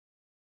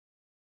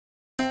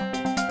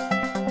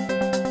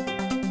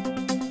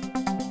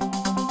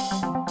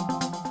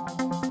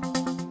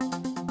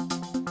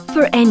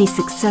For any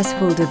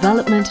successful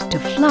development to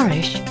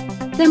flourish,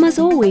 there must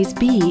always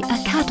be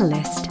a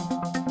catalyst.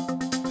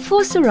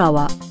 For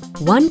Sarawak,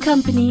 one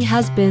company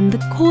has been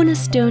the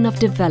cornerstone of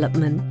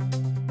development,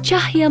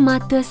 Cahaya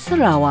Mata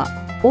Sarawak,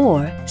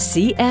 or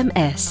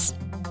CMS.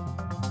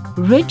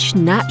 Rich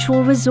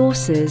natural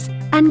resources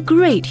and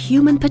great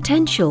human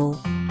potential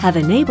have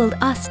enabled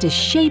us to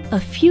shape a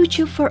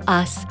future for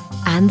us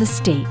and the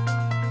state.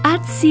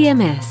 At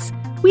CMS,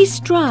 we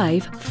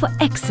strive for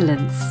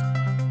excellence.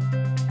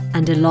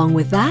 And along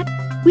with that,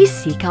 we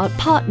seek out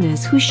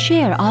partners who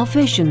share our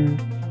vision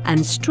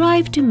and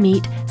strive to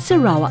meet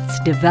Sarawak's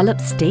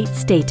developed state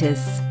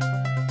status.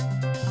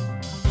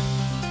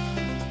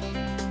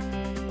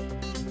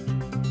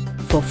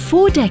 For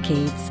 4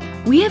 decades,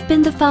 we have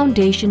been the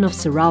foundation of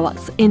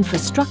Sarawak's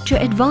infrastructure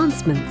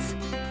advancements,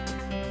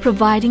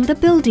 providing the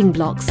building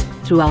blocks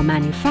through our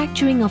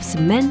manufacturing of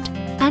cement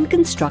and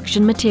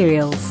construction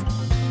materials,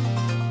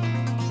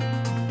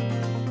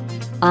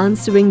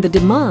 answering the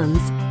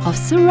demands of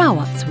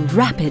Sarawak's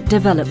rapid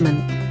development.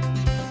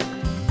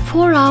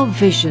 For our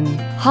vision,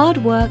 hard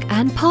work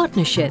and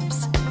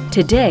partnerships,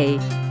 today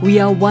we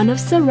are one of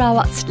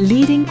Sarawak's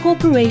leading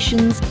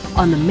corporations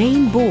on the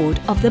main board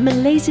of the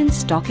Malaysian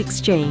Stock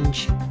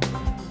Exchange.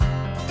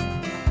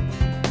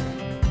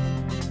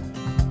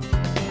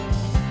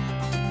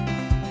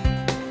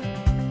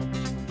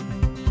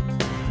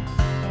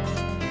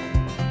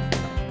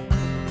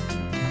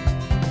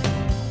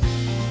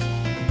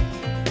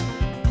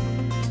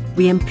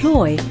 We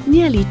employ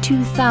nearly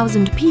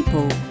 2,000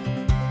 people.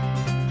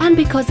 And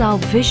because our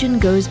vision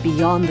goes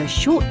beyond the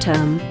short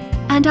term,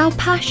 and our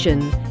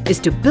passion is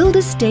to build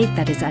a state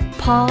that is at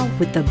par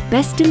with the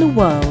best in the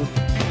world,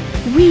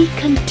 we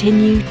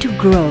continue to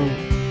grow.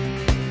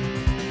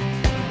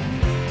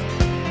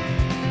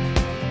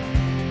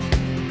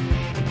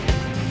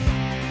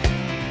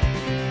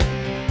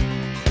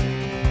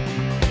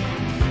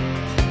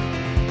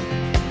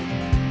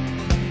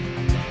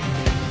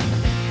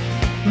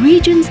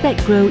 Regions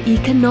that grow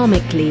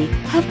economically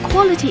have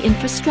quality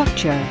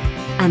infrastructure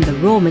and the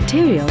raw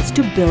materials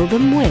to build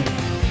them with.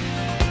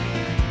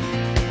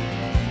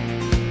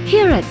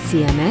 Here at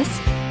CMS,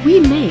 we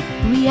make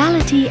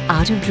reality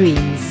out of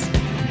dreams.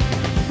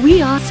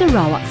 We are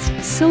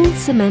Sarawak's sole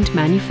cement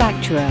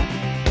manufacturer,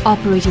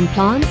 operating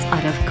plants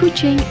out of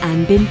Kuching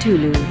and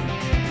Bintulu.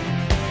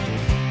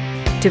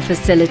 To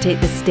facilitate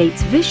the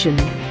state's vision,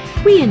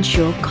 we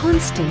ensure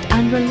constant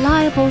and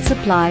reliable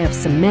supply of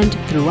cement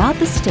throughout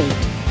the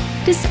state,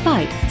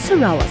 despite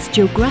Sarawak's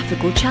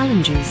geographical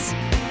challenges.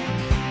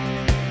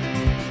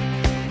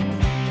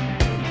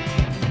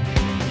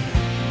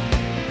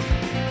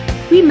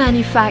 We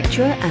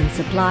manufacture and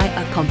supply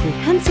a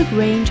comprehensive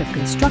range of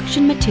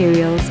construction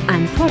materials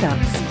and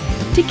products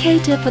to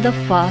cater for the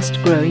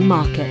fast-growing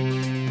market.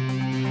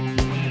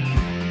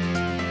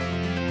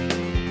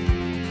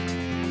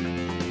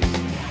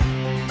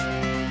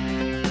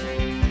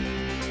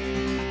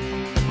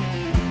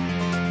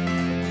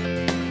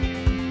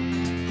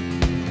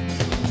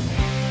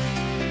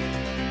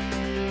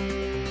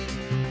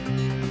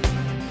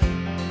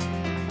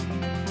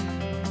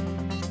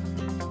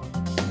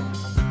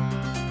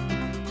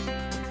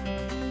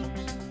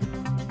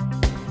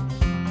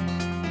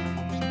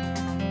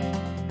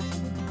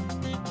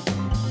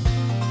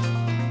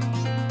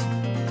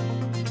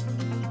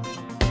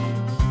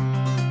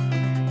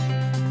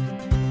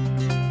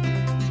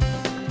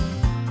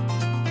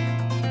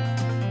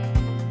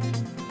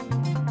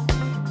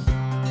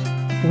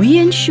 We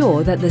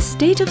ensure that the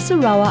state of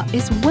Sarawak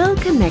is well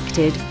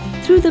connected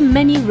through the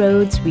many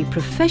roads we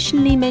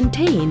professionally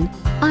maintain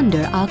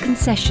under our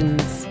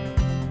concessions.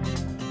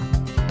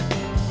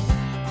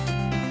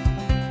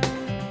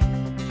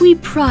 We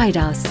pride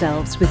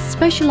ourselves with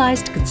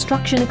specialized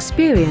construction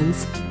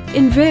experience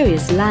in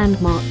various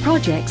landmark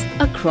projects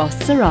across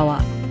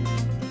Sarawak.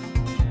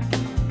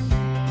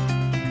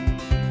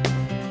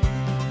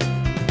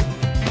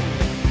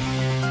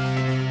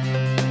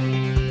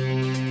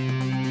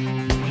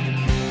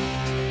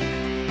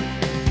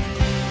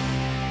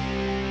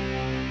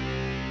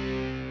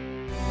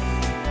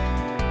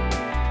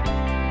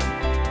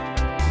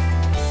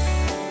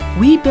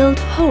 We build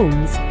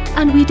homes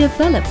and we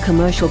develop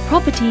commercial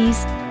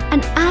properties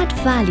and add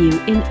value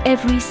in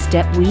every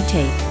step we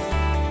take.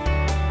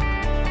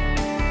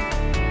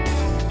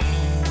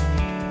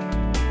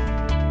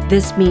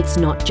 This meets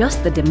not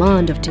just the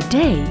demand of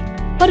today,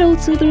 but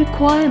also the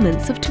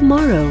requirements of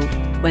tomorrow,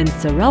 when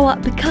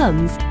Sarawak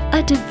becomes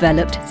a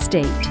developed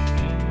state.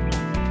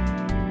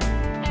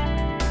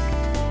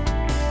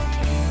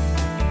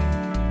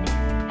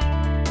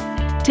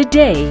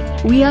 Today,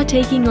 we are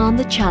taking on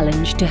the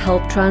challenge to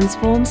help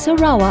transform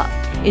Sarawak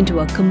into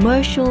a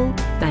commercial,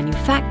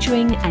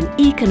 manufacturing and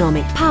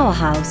economic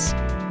powerhouse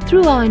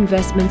through our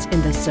investments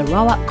in the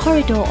Sarawak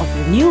Corridor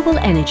of Renewable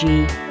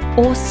Energy,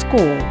 or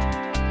SCORE.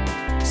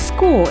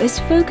 SCORE is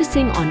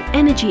focusing on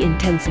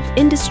energy-intensive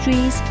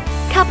industries,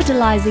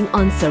 capitalizing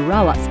on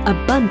Sarawak's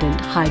abundant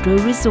hydro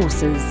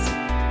resources.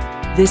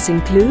 This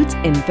includes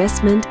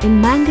investment in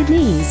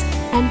manganese,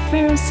 and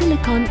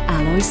ferrosilicon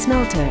alloy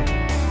smelter,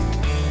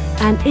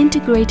 an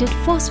integrated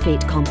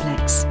phosphate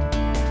complex,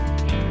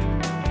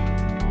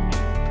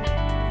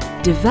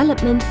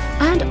 development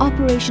and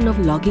operation of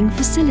logging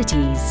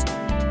facilities,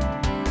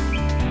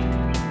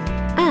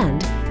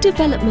 and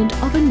development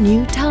of a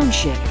new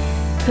township,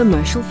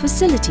 commercial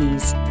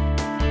facilities,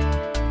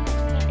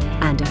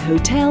 and a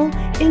hotel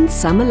in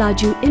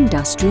Samalaju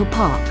Industrial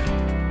Park.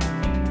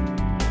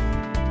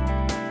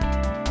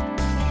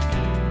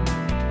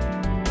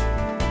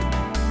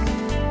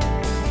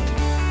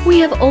 We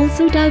have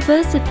also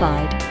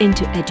diversified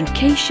into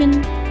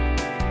education,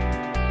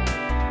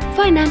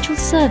 financial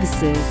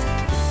services,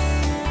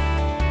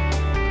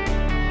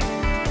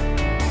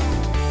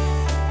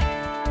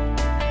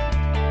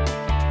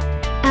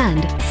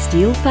 and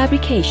steel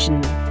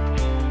fabrication.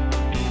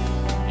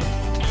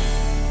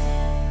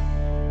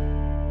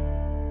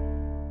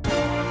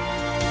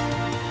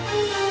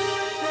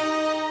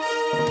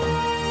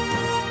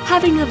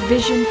 Having a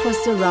vision for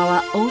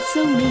Sarawak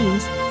also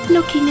means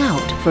looking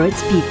out for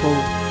its people.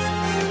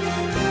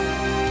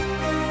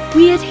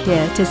 We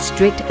adhere to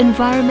strict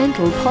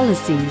environmental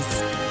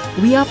policies.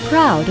 We are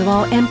proud of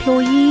our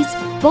employees'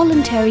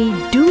 voluntary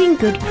doing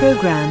good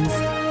programs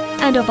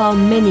and of our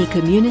many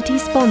community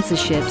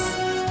sponsorships,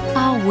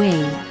 our way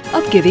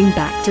of giving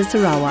back to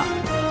Sarawak.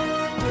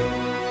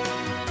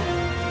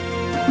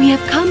 We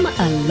have come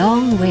a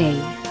long way.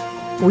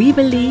 We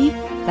believe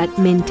that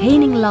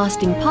maintaining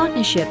lasting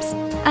partnerships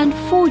and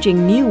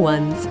forging new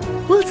ones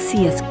will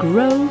see us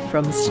grow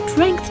from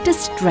strength to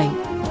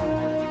strength.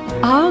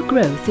 Our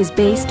growth is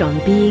based on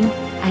being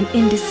an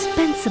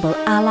indispensable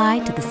ally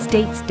to the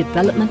state's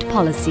development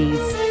policies.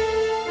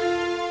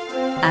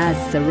 As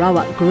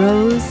Sarawak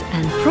grows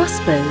and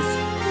prospers,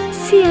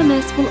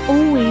 CMS will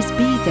always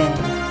be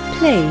there,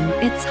 playing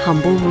its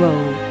humble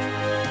role.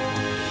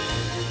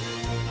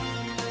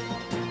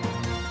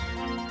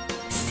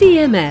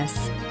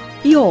 CMS,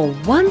 your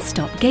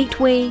one-stop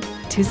gateway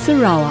to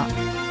Sarawak.